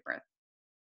sharks give birth.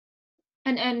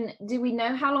 And do we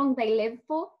know how long they live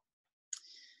for?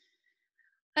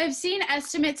 I've seen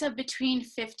estimates of between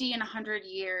 50 and 100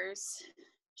 years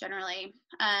generally.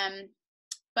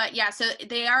 But yeah, so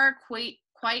they are quite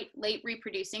late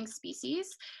reproducing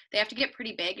species. They have to get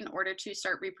pretty big in order to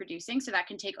start reproducing. So that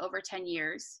can take over 10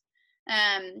 years.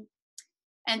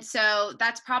 And so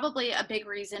that's probably a big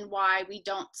reason why we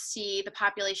don't see the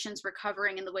populations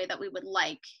recovering in the way that we would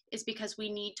like, is because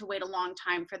we need to wait a long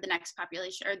time for the next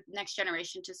population or next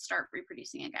generation to start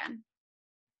reproducing again.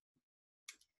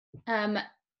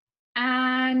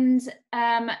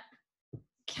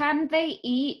 Can they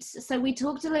eat? So we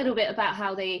talked a little bit about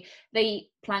how they eat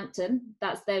plankton,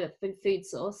 that's their food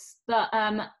source, but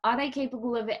are they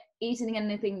capable of eating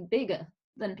anything bigger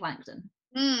than plankton?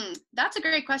 That's a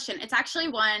great question. It's actually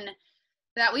one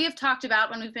that we have talked about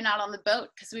when we've been out on the boat,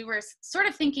 because we were sort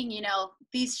of thinking,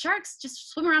 these sharks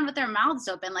just swim around with their mouths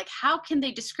open. Like, how can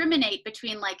they discriminate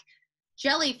between like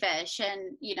jellyfish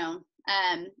and,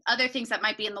 other things that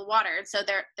might be in the water? So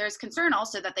there's concern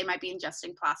also that they might be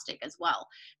ingesting plastic as well,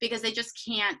 because they just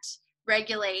can't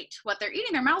regulate what they're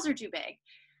eating. Their mouths are too big.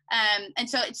 And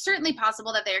so it's certainly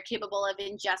possible that they are capable of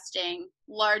ingesting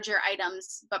larger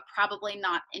items, but probably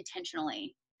not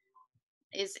intentionally,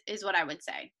 is what I would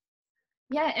say.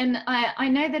 Yeah, and I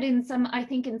know that in some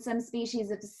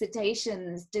species of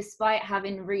cetaceans, despite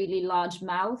having really large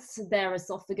mouths, their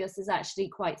esophagus is actually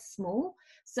quite small.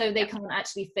 So they can't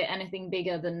actually fit anything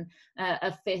bigger than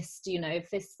a fist,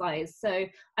 fist size. So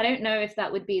I don't know if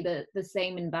that would be the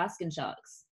same in basking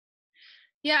sharks.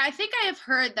 Yeah, I think I have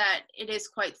heard that it is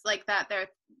quite like that. Their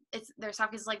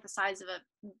esophagus is like the size of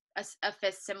a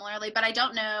fist similarly, but I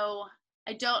don't know.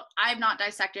 I've not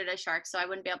dissected a shark, so I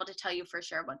wouldn't be able to tell you for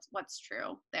sure what's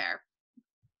true there.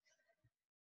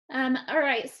 All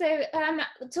right, so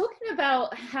talking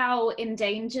about how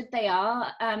endangered they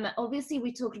are, obviously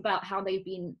we talked about how they've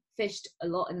been fished a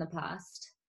lot in the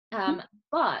past,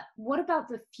 but what about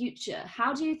the future?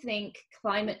 How do you think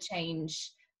climate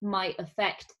change might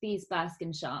affect these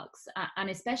basking sharks,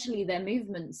 and especially their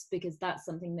movements, because that's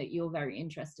something that you're very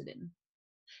interested in?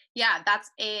 Yeah,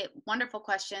 that's a wonderful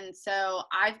question. So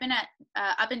I've been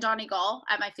up in Donegal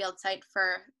at my field site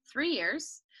for 3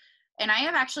 years, and I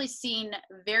have actually seen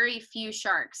very few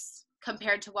sharks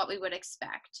compared to what we would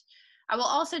expect. I will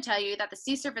also tell you that the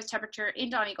sea surface temperature in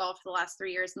Donegal for the last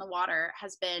 3 years in the water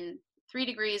has been 3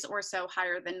 degrees or so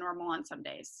higher than normal on some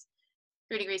days,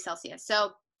 3 degrees Celsius.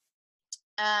 So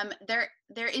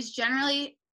there is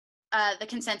generally the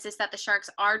consensus that the sharks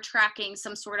are tracking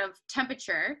some sort of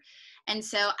temperature. And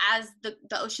so as the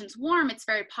oceans warm, it's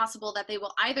very possible that they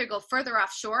will either go further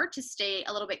offshore to stay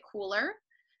a little bit cooler,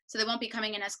 so they won't be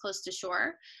coming in as close to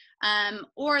shore,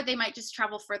 or they might just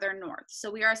travel further north. So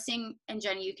we are seeing, and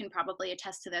Jenny, you can probably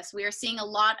attest to this, we are seeing a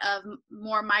lot of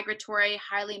more migratory,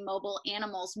 highly mobile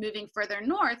animals moving further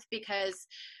north because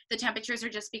the temperatures are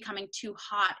just becoming too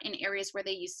hot in areas where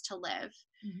they used to live.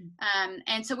 Mm-hmm.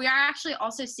 And so we are actually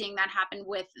also seeing that happen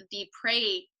with the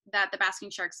prey that the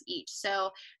basking sharks eat. So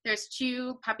there's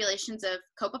 2 populations of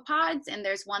copepods, and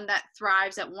there's one that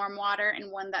thrives at warm water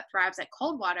and one that thrives at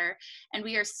cold water. And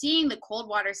we are seeing the cold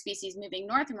water species moving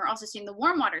north, and we're also seeing the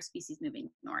warm water species moving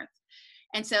north.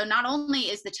 And so not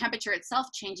only is the temperature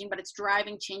itself changing, but it's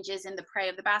driving changes in the prey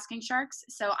of the basking sharks.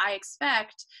 So I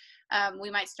expect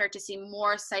we might start to see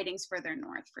more sightings further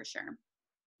north for sure.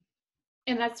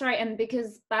 And that's right. And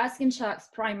because basking sharks,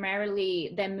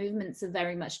 primarily their movements are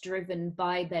very much driven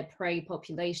by their prey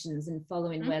populations and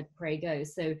following where the prey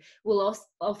goes. So we'll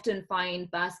often find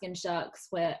basking sharks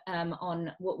where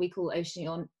on what we call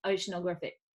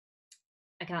oceanographic,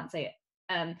 I can't say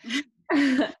it,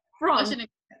 front,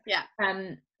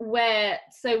 where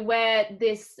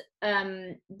this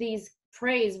these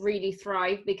preys really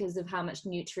thrive because of how much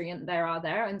nutrient there are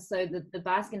there. And so the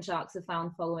basking sharks are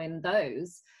found following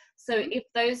those. So if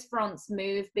those fronts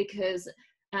move, because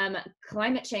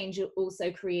climate change also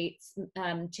creates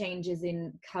changes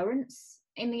in currents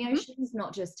in the oceans,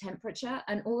 not just temperature,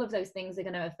 and all of those things are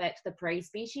going to affect the prey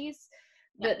species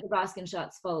that the basking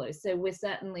sharks follow. So we're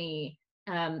certainly,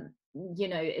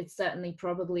 it's certainly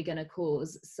probably going to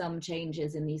cause some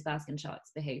changes in these basking sharks'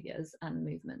 behaviors and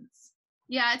movements.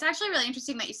 Yeah, it's actually really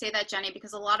interesting that you say that, Jenny,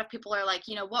 because a lot of people are like,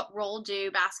 what role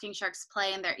do basking sharks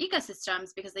play in their ecosystems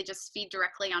because they just feed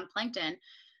directly on plankton?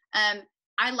 Um,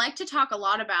 I like to talk a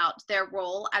lot about their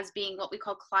role as being what we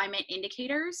call climate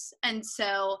indicators. And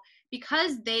so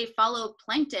because they follow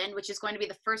plankton, which is going to be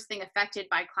the first thing affected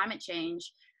by climate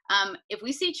change, if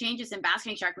we see changes in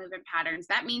basking shark movement patterns,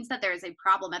 that means that there is a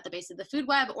problem at the base of the food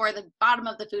web, or the bottom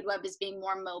of the food web is being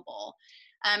more mobile.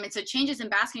 And so changes in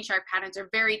basking shark patterns are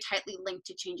very tightly linked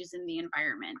to changes in the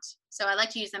environment. So I like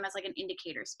to use them as like an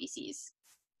indicator species.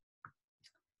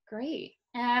 Great.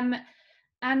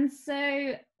 And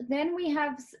so then we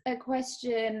have a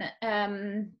question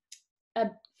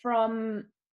from,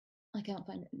 I can't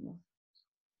find it anymore.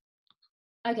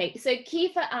 Okay, so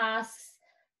Kiefer asks,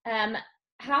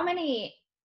 how many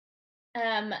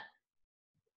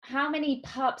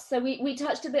pups? So we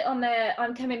touched a bit on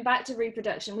I'm coming back to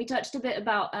reproduction. We touched a bit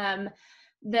about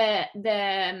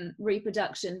the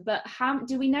reproduction, but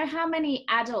do we know how many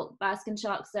adult basking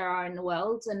sharks there are in the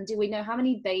world, and do we know how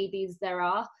many babies there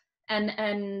are,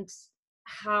 and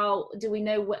how do we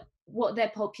know what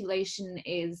their population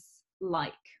is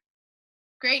like?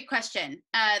 Great question.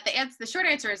 The short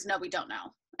answer is no, we don't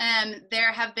know.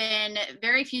 There have been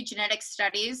very few genetic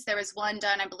studies. There was one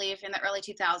done, I believe, in the early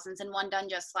 2000s and one done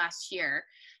just last year,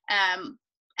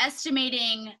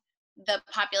 estimating the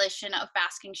population of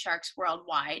basking sharks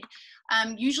worldwide.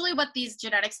 Usually what these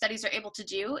genetic studies are able to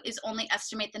do is only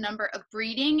estimate the number of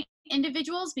breeding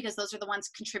individuals, because those are the ones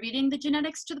contributing the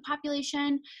genetics to the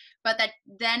population, but that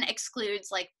then excludes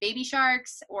like baby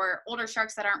sharks or older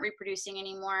sharks that aren't reproducing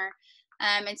anymore.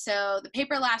 And so the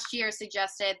paper last year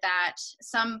suggested that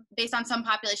based on some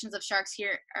populations of sharks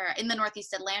here in the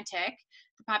Northeast Atlantic,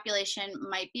 the population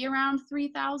might be around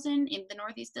 3,000 in the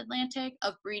Northeast Atlantic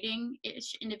of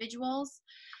breeding-ish individuals.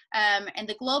 And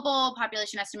the global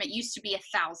population estimate used to be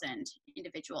 1,000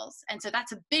 individuals. And so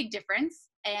that's a big difference.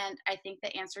 And I think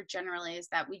the answer generally is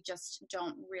that we just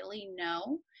don't really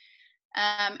know.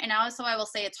 And also I will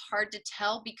say it's hard to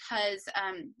tell because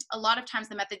a lot of times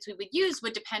the methods we would use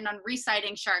would depend on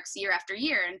resighting sharks year after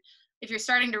year. And if you're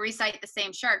starting to recite the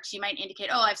same sharks, you might indicate,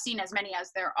 oh, I've seen as many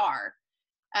as there are.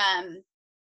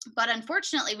 But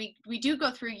unfortunately, we do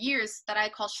go through years that I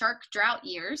call shark drought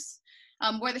years,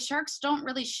 where the sharks don't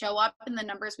really show up in the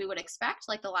numbers we would expect,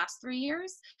 like the last 3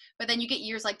 years. But then you get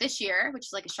years like this year, which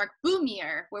is like a shark boom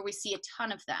year, where we see a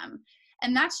ton of them.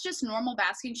 And that's just normal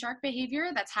basking shark behavior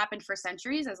that's happened for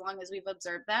centuries, as long as we've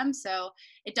observed them. So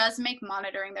it does make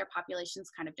monitoring their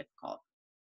populations kind of difficult.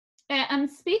 And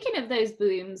speaking of those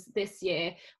booms this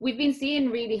year, we've been seeing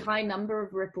really high number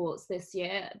of reports this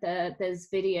year. There's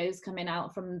videos coming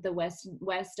out from the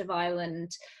west of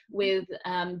Ireland with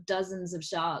dozens of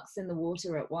sharks in the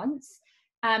water at once.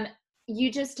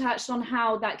 You just touched on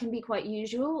how that can be quite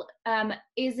usual.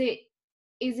 Is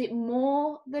it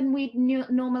more than we'd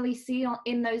normally see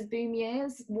in those boom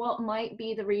years? What might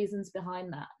be the reasons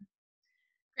behind that?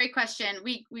 Great question.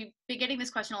 We've been getting this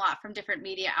question a lot from different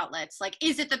media outlets. Like,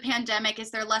 is it the pandemic?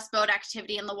 Is there less boat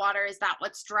activity in the water? Is that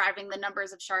what's driving the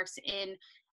numbers of sharks in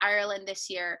Ireland this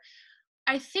year?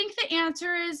 I think the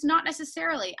answer is not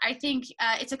necessarily. I think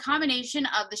it's a combination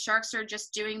of the sharks are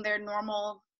just doing their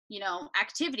normal,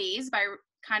 activities by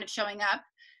kind of showing up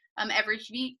every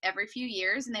few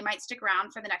years, and they might stick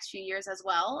around for the next few years as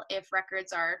well if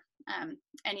records are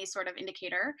any sort of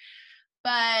indicator.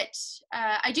 But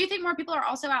I do think more people are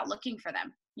also out looking for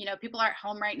them. People are at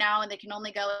home right now, and they can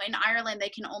only go in Ireland. They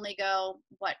can only go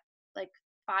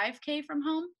 5K from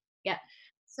home. Yeah.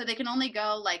 So they can only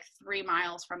go like 3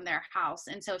 miles from their house.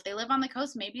 And so if they live on the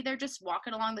coast, maybe they're just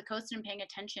walking along the coast and paying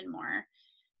attention more.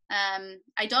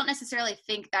 I don't necessarily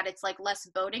think that it's like less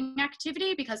boating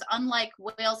activity, because unlike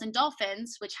whales and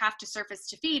dolphins, which have to surface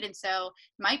to feed and so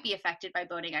might be affected by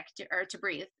boating or to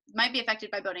breathe, might be affected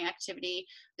by boating activity,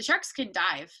 the sharks can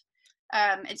dive,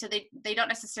 and so they don't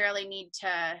necessarily need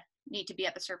to be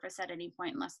at the surface at any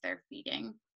point unless they're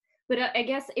feeding. But I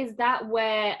guess, is that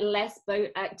where less boat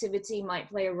activity might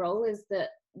play a role? Is that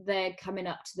they're coming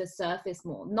up to the surface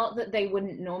more? Not that they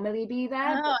wouldn't normally be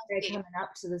there, but they're coming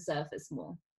up to the surface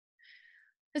more.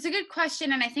 That's a good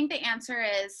question, and I think the answer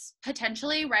is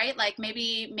potentially, right? Like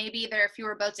maybe there are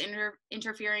fewer boats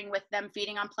interfering with them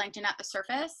feeding on plankton at the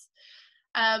surface.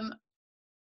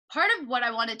 Part of what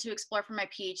I wanted to explore for my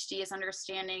PhD is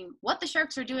understanding what the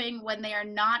sharks are doing when they are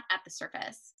not at the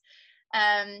surface.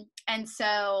 And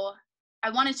so I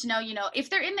wanted to know, if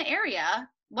they're in the area,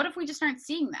 what if we just aren't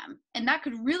seeing them? And that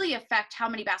could really affect how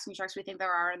many basking sharks we think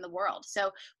there are in the world.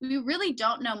 So we really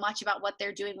don't know much about what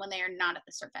they're doing when they are not at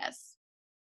the surface.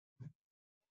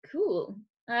 Cool.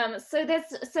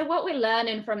 So what we're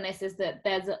learning from this is that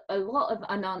there's a lot of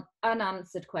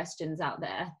unanswered questions out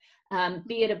there,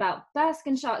 be it about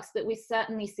basking sharks, but we've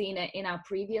certainly seen it in our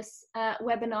previous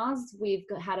webinars. We've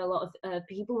had a lot of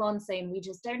people on saying, we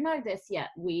just don't know this yet.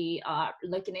 We are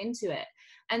looking into it.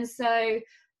 And so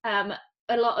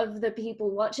a lot of the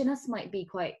people watching us might be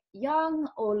quite young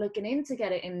or looking into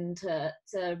getting into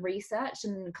research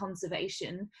and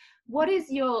conservation. What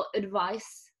is your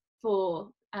advice for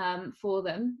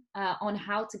them on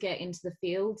how to get into the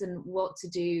field and what to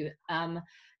do?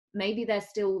 Maybe they're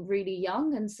still really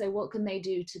young, and so what can they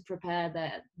do to prepare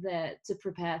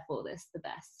prepare for this the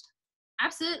best?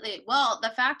 Absolutely. Well, the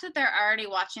fact that they're already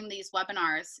watching these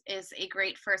webinars is a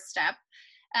great first step.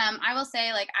 I will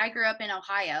say, like, I grew up in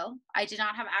Ohio. I did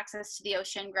not have access to the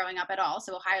ocean growing up at all.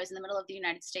 So Ohio is in the middle of the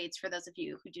United States, for those of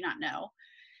you who do not know.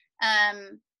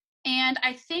 And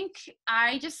I think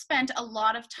I just spent a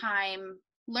lot of time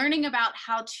learning about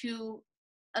how to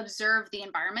observe the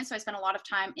environment. So I spent a lot of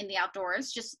time in the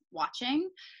outdoors just watching.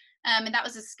 And that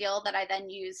was a skill that I then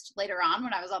used later on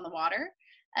when I was on the water.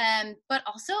 But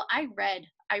also I read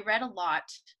a lot.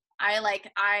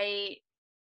 I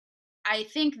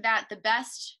think that the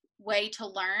best way to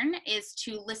learn is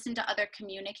to listen to other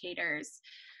communicators.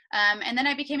 And then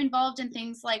I became involved in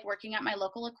things like working at my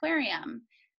local aquarium.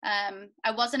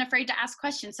 I wasn't afraid to ask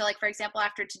questions. So, like, for example,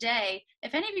 after today,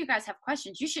 if any of you guys have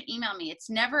questions, you should email me. It's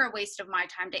never a waste of my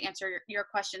time to answer your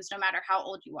questions, no matter how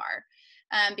old you are.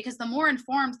 Because the more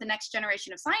informed the next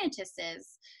generation of scientists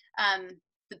is,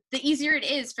 the easier it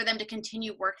is for them to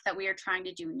continue work that we are trying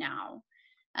to do now.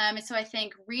 And so I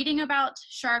think reading about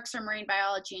sharks or marine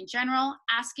biology in general,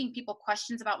 asking people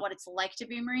questions about what it's like to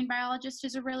be a marine biologist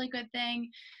is a really good thing.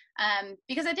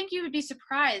 Because I think you would be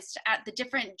surprised at the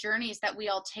different journeys that we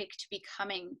all take to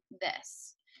becoming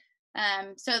this.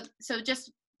 So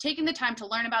just taking the time to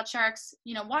learn about sharks,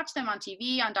 watch them on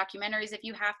TV, on documentaries if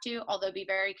you have to, although be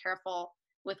very careful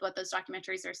with what those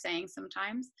documentaries are saying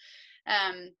sometimes.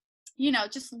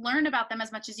 Just learn about them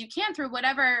as much as you can through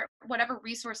whatever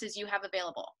resources you have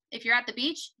available. If you're at the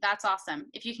beach, that's awesome.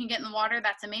 If you can get in the water,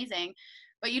 that's amazing,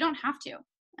 but you don't have to.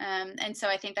 And so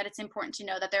I think that it's important to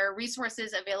know that there are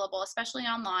resources available, especially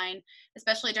online,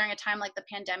 especially during a time like the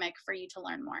pandemic, for you to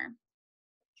learn more.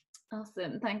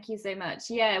 Awesome. Thank you so much.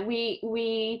 Yeah,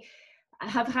 we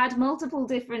have had multiple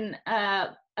different,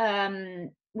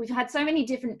 we've had so many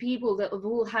different people that have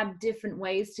all had different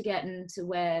ways to get into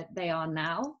where they are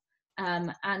now.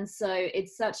 And so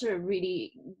it's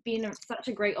been such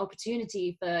a great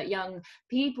opportunity for young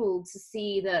people to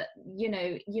see that,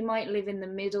 you might live in the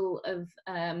middle of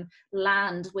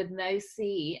land with no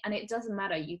sea, and it doesn't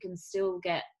matter. You can still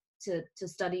get to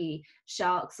study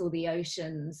sharks or the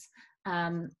oceans.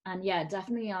 And yeah,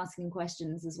 definitely asking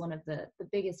questions is one of the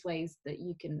biggest ways that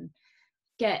you can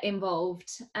get involved.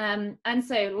 And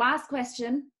so last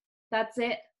question, that's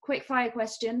it. Quick fire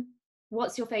question.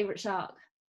 What's your favorite shark?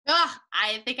 Oh,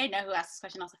 I think I know who asked this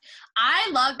question also.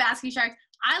 I love basking sharks.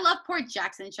 I love Port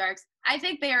Jackson sharks. I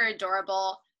think they are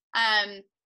adorable.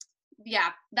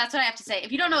 Yeah, that's what I have to say.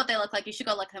 If you don't know what they look like, you should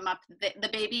go look them up. The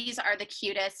babies are the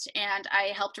cutest, and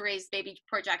I helped raise baby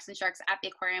Port Jackson sharks at the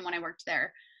aquarium when I worked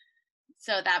there.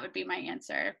 So that would be my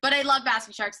answer. But I love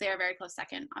basking sharks. They are a very close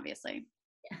second, obviously.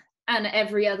 Yeah. And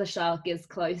every other shark is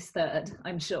close third,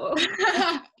 I'm sure.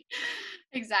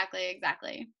 Exactly.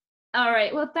 All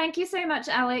right. Well, thank you so much,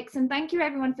 Alex. And thank you,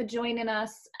 everyone, for joining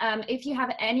us. If you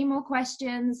have any more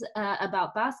questions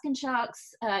about basking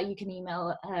sharks, you can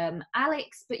email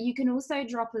Alex, but you can also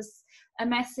drop us a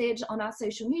message on our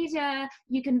social media.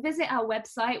 You can visit our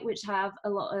website, which have a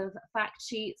lot of fact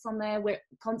sheets on there. We're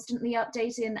constantly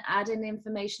updating, adding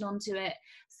information onto it.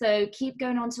 So keep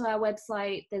going onto our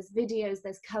website. There's videos,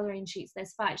 there's coloring sheets,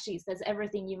 there's fact sheets, there's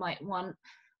everything you might want.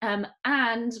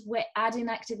 And we're adding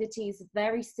activities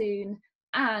very soon,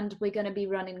 and we're going to be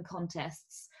running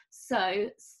contests.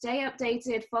 So stay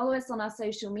updated, follow us on our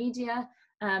social media.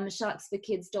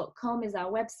 Sharksforkids.com is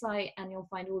our website, and you'll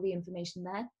find all the information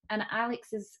there. And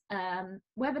Alex's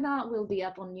webinar will be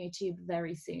up on YouTube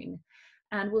very soon.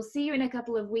 And we'll see you in a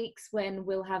couple of weeks when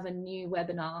we'll have a new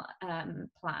webinar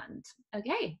planned.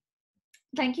 Okay.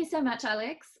 Thank you so much,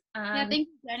 Alex. Yeah, thank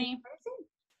you, Jenny.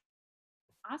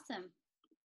 Awesome.